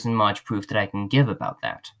isn't much proof that I can give about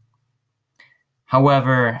that.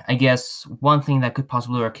 However, I guess one thing that could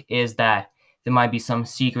possibly work is that there might be some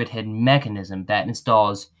secret hidden mechanism that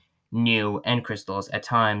installs new end crystals at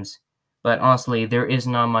times, but honestly, there is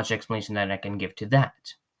not much explanation that I can give to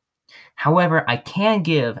that. However, I can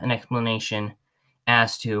give an explanation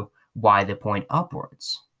as to why they point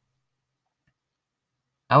upwards.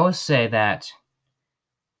 I will say that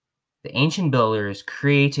the ancient builders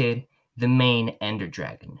created the main Ender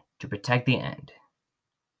Dragon to protect the end.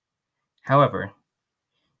 However,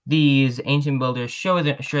 these ancient builders sure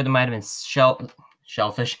they might have been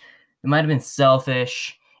selfish. They might have been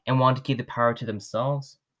selfish and wanted to keep the power to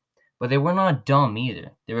themselves, but they were not dumb either.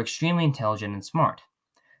 They were extremely intelligent and smart.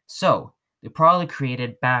 So they probably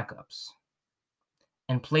created backups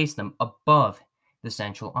and placed them above the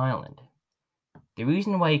central island. The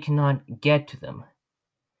reason why you cannot get to them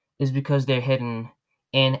is because they're hidden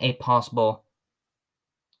in a possible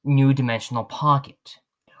new dimensional pocket,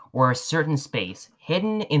 or a certain space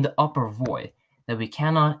hidden in the upper void that we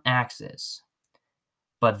cannot access.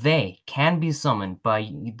 But they can be summoned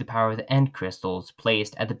by the power of the end crystals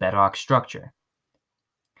placed at the bedrock structure.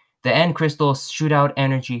 The end crystals shoot out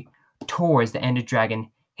energy towards the Ender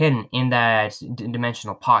Dragon hidden in that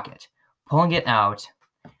dimensional pocket, pulling it out,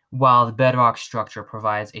 while the bedrock structure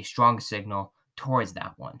provides a strong signal towards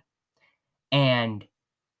that one. And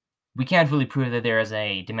we can't really prove that there is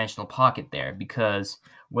a dimensional pocket there because,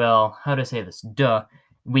 well, how to say this?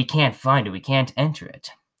 We can't find it. We can't enter it.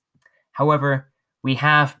 However, we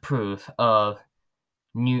have proof of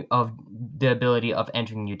the ability of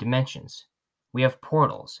entering new dimensions. We have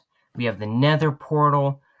portals. We have the Nether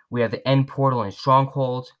portal. We have the End portal in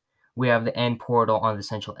Stronghold. We have the End portal on the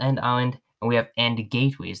Central End Island, and we have End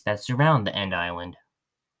gateways that surround the End Island.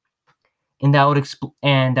 And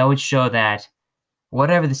that would show that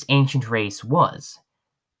whatever this ancient race was,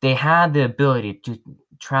 they had the ability to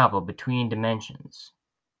travel between dimensions.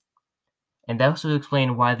 And that also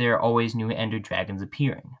explains why there are always new Ender Dragons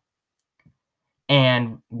appearing.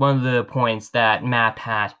 And one of the points that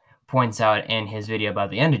MatPat points out in his video about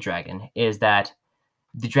the Ender Dragon is that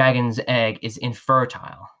the dragon's egg is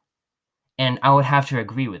infertile. And I would have to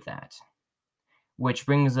agree with that. Which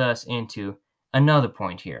brings us into another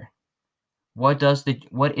point here. What is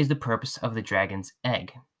the purpose of the dragon's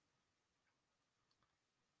egg?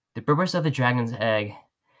 The purpose of the dragon's egg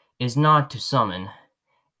is not to summon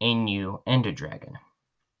a new Ender Dragon.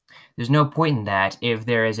 There's no point in that if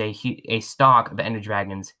there is a stock of Ender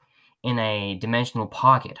Dragons in a dimensional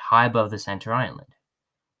pocket high above the center island.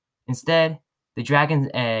 Instead, the dragon's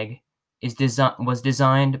egg was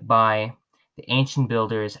designed by the ancient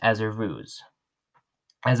builders as a ruse,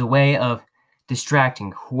 as a way of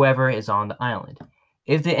distracting whoever is on the island.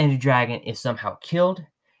 If the Ender Dragon is somehow killed,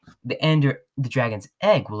 the dragon's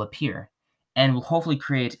egg will appear and will hopefully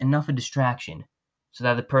create enough of a distraction so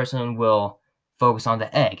that the person will focus on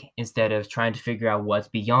the egg instead of trying to figure out what's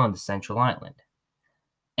beyond the central island.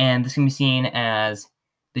 And this can be seen as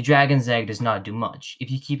the dragon's egg does not do much. If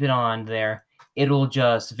you keep it on there, it'll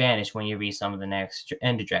just vanish when you resummon the next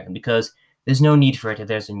Ender Dragon because there's no need for it if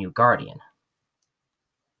there's a new guardian.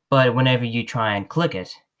 But whenever you try and click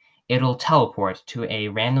it, it'll teleport to a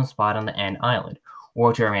random spot on the End Island,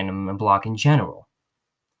 or to a random block in general.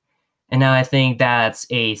 And now I think that's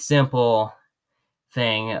a simple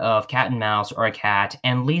thing of cat and mouse or a cat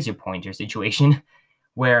and laser pointer situation,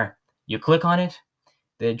 where You click on it,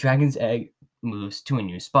 the dragon's egg moves to a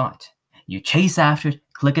new spot. You chase after it,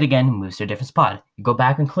 click it again, it moves to a different spot. You go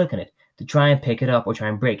back and click on it to try and pick it up or try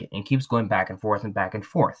and break it, and it keeps going back and forth and back and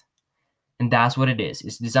forth. And that's what it is.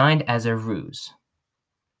 It's designed as a ruse.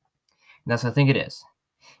 That's what I think it is.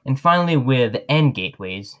 And finally, with end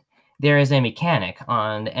gateways, there is a mechanic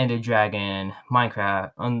on the Ender Dragon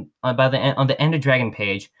Minecraft on the Ender Dragon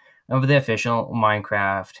page of the official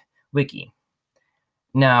Minecraft wiki.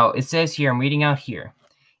 Now, it says here, I'm reading out here,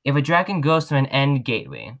 if a dragon goes to an end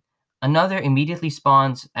gateway, another immediately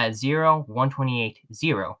spawns at 0, 128,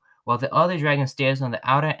 0, while the other dragon stays on the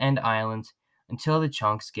outer end islands until the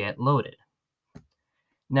chunks get loaded.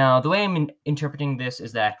 Now, the way I'm interpreting this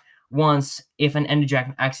is that if an Ender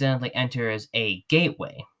Dragon accidentally enters a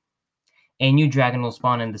gateway, a new dragon will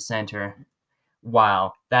spawn in the center,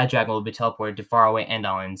 while that dragon will be teleported to faraway end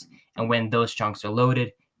islands, and when those chunks are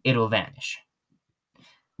loaded, it will vanish.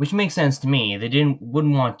 Which makes sense to me. They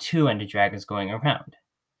wouldn't want two Ender Dragons going around.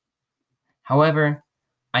 However,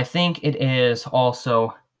 I think it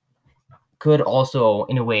could also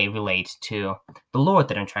in a way relate to the lore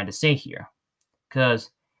that I'm trying to say here, because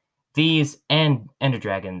these Ender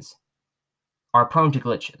Dragons are prone to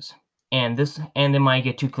glitches, and they might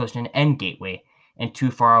get too close to an end gateway and too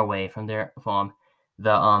far away from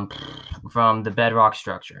the bedrock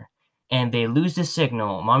structure, and they lose the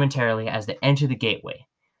signal momentarily as they enter the gateway,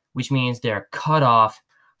 which means they're cut off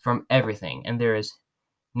from everything, and there is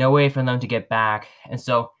no way for them to get back, and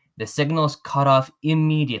so the signal is cut off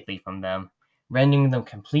immediately from them, rendering them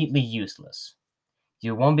completely useless.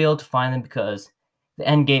 You won't be able to find them because the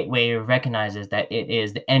end gateway recognizes that it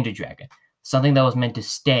is the Ender Dragon, something that was meant to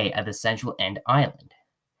stay at the central end island.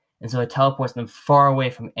 And so it teleports them far away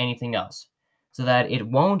from anything else, so that it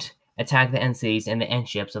won't attack the end cities and the end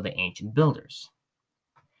ships of the ancient builders.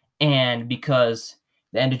 And because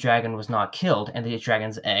the Ender Dragon was not killed and the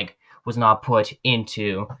dragon's egg was not put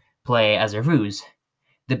into play as a ruse,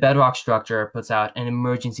 the bedrock structure puts out an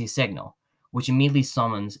emergency signal, which immediately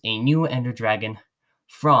summons a new Ender Dragon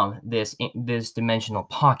from this dimensional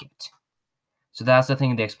pocket. So that's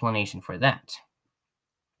the explanation for that.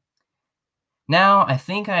 Now, I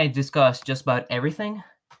think I discussed just about everything.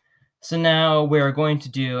 So now we're going to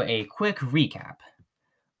do a quick recap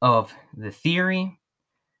of the theory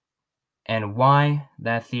and why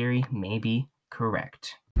that theory may be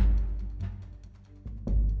correct.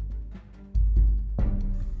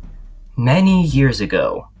 Many years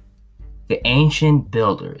ago, the ancient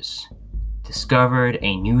builders discovered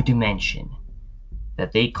a new dimension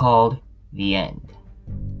that they called the End.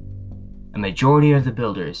 A majority of the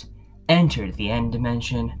builders entered the End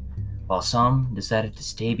dimension, while some decided to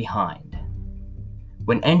stay behind.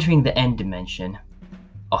 When entering the End dimension,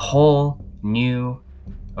 a whole new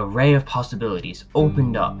array of possibilities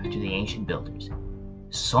opened up to the ancient builders.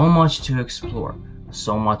 So much to explore,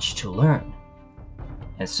 so much to learn.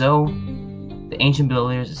 And so, the ancient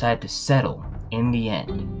builders decided to settle in the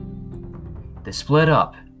End. They split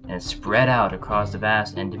up and spread out across the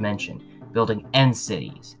vast End dimension, building End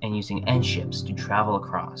cities and using End ships to travel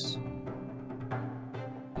across.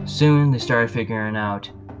 Soon, they started figuring out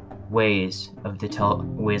ways of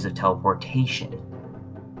teleportation.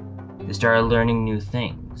 They started learning new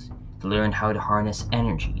things. They learned how to harness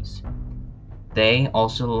energies. They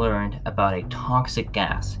also learned about a toxic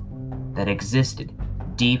gas that existed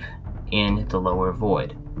deep in the lower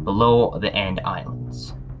void, below the End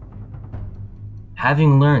Islands.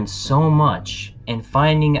 Having learned so much and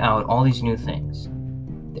finding out all these new things,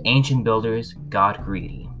 the ancient builders got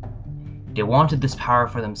greedy. They wanted this power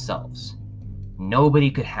for themselves.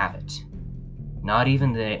 Nobody could have it. Not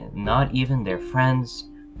even their friends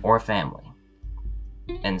or family.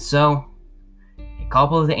 And so, a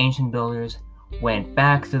couple of the ancient builders went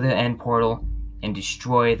back through the End portal and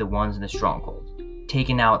destroyed the ones in the stronghold,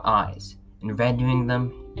 taking out eyes and rendering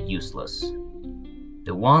them useless.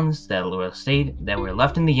 The ones that were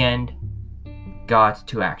left in the End got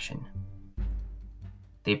to action.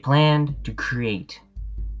 They planned to create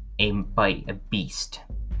a beast.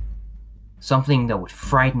 Something that would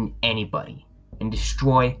frighten anybody and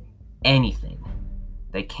destroy anything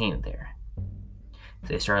that came there. So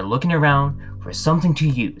they started looking around for something to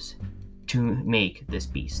use to make this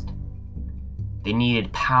beast. They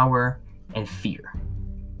needed power and fear.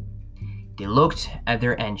 They looked at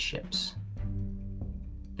their End ships.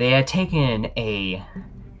 They had taken a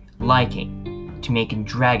liking to making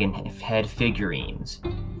dragon head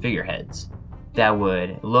figureheads that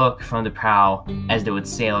would look from the prow as they would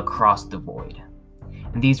sail across the void.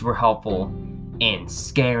 And these were helpful in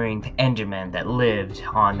scaring the Endermen that lived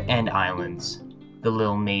on the End Islands, the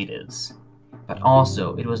little natives, but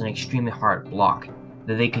also it was an extremely hard block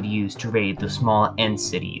that they could use to raid the small end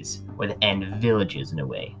cities or the end villages in a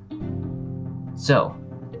way. So,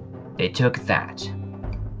 they took that,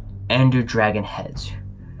 Ender Dragon heads,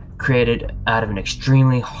 created out of an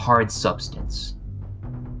extremely hard substance.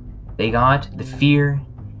 They got the fear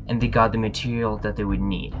and they got the material that they would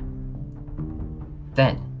need.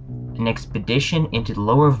 Then, an expedition into the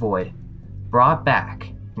lower void brought back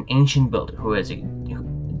an ancient builder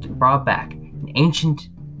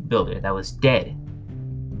that was dead,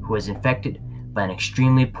 who was infected by an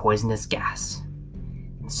extremely poisonous gas.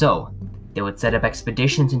 And so, they would set up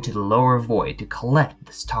expeditions into the lower void to collect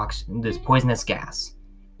this poisonous gas,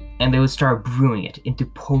 and they would start brewing it into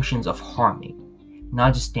potions of harming,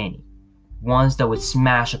 not just any, ones that would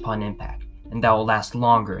smash upon impact and that will last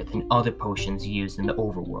longer than other potions used in the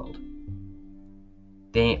overworld.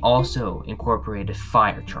 They also incorporated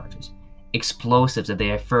fire charges, explosives that they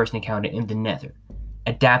had first encountered in the Nether,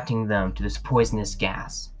 adapting them to this poisonous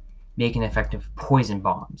gas, making effective poison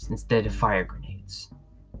bombs instead of fire grenades.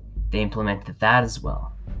 They implemented that as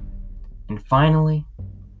well. And finally,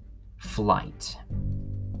 flight.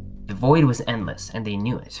 The void was endless, and they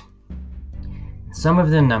knew it. Some of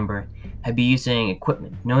their number had been using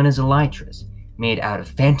equipment known as elytras, made out of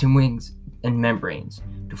phantom wings and membranes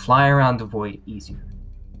to fly around the void easier.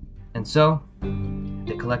 And so,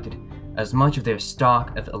 they collected as much of their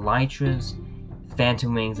stock of elytras,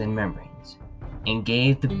 phantom wings, and membranes, and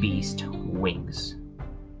gave the beast wings.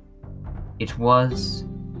 It was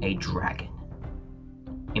a dragon.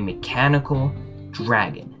 A mechanical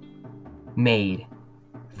dragon made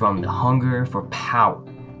from the hunger for power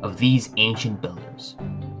of these ancient builders,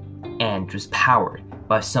 and was powered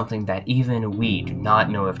by something that even we do not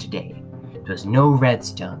know of today. It was no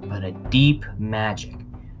redstone, but a deep magic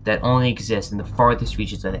that only exists in the farthest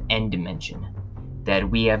reaches of the end dimension that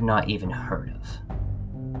we have not even heard of.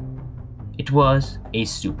 It was a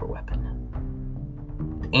super weapon.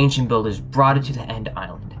 The ancient builders brought it to the End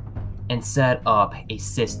Island and set up a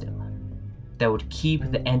system that would keep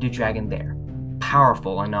the Ender Dragon there,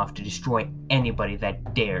 powerful enough to destroy anybody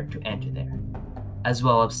that dared to enter there, as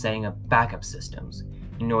well as setting up backup systems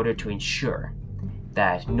in order to ensure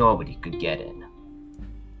that nobody could get in.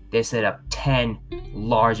 They set up 10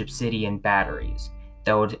 large obsidian batteries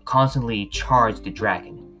that would constantly charge the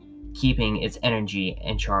dragon, keeping its energy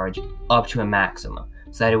and charge up to a maximum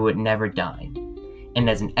so that it would never die. And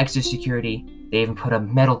as an extra security, they even put up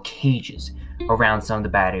metal cages around some of the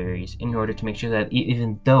batteries in order to make sure that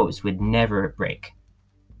even those would never break.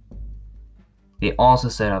 They also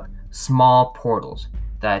set up small portals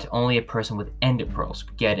that only a person with Ender Pearls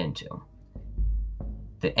could get into.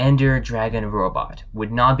 The Ender Dragon robot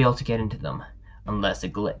would not be able to get into them unless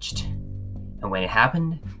it glitched. And when it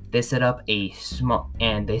happened, they set up a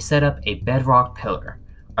bedrock pillar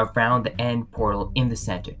around the end portal in the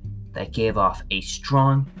center that gave off a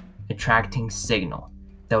strong, attracting signal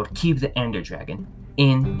that would keep the Ender Dragon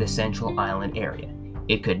in the central island area.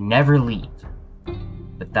 It could never leave.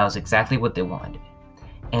 But that was exactly what they wanted.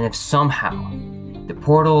 And if somehow the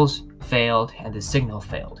portals failed and the signal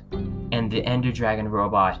failed, and the Ender Dragon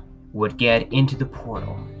robot would get into the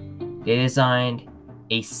portal, they designed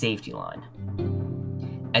a safety line.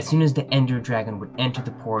 As soon as the Ender Dragon would enter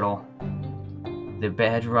the portal, the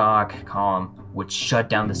bedrock column would shut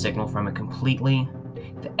down the signal from it completely,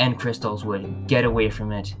 the end crystals would get away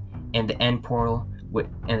from it, and the end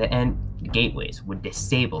gateways would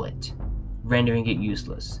disable it, rendering it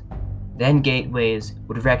useless. Then gateways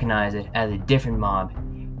would recognize it as a different mob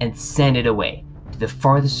and send it away to the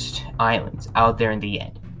farthest islands out there in the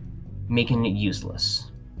end, making it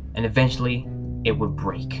useless. And eventually, it would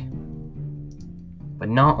break. But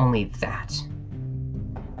not only that,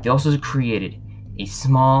 they also created a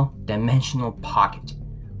small dimensional pocket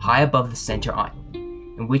high above the center island,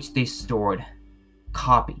 in which they stored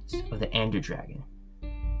copies of the Ender Dragon.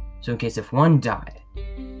 So in case if one died,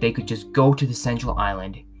 they could just go to the central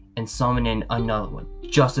island and summon in another one,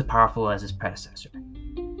 just as powerful as his predecessor.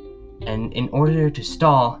 And in order to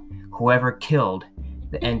stall whoever killed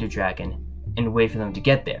the Ender Dragon and wait for them to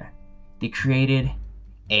get there, they created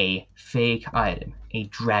a fake item, a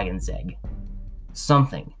dragon's egg.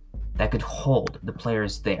 Something that could hold the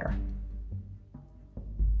players there.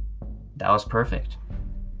 That was perfect.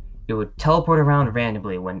 It would teleport around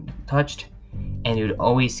randomly when touched, and it would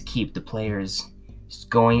always keep the players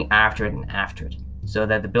going after it and after it, so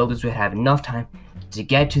that the builders would have enough time to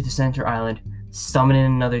get to the center island, summon in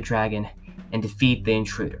another dragon, and defeat the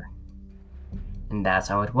intruder. And that's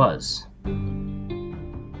how it was.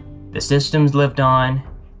 The systems lived on,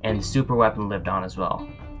 and the super weapon lived on as well.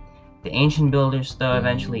 The ancient builders, though,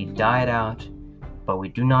 eventually died out but we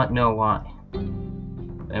do not know why.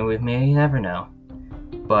 And we may never know.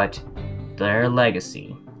 But their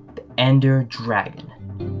legacy, the Ender Dragon,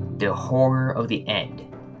 the horror of the end,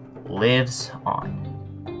 lives on.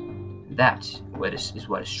 That is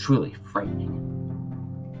what is truly frightening.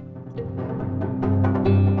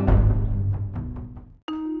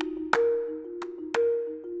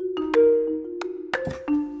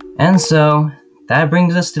 And so, that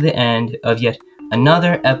brings us to the end of yet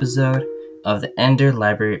another episode of the Ender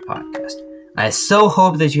Library Podcast. I so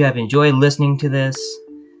hope that you have enjoyed listening to this,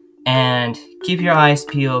 and keep your eyes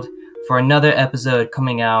peeled for another episode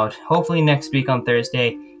coming out, hopefully next week on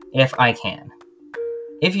Thursday, if I can.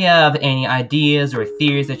 If you have any ideas or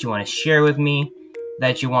theories that you want to share with me,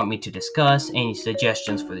 that you want me to discuss, any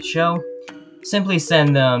suggestions for the show, simply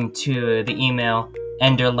send them to the email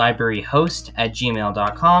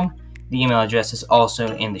enderlibraryhost@gmail.com. The email address is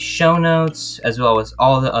also in the show notes, as well as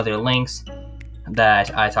all the other links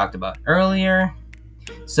that I talked about earlier.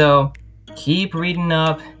 So, keep reading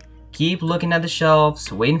up, keep looking at the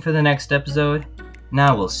shelves, waiting for the next episode.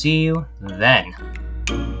 Now we'll see you then.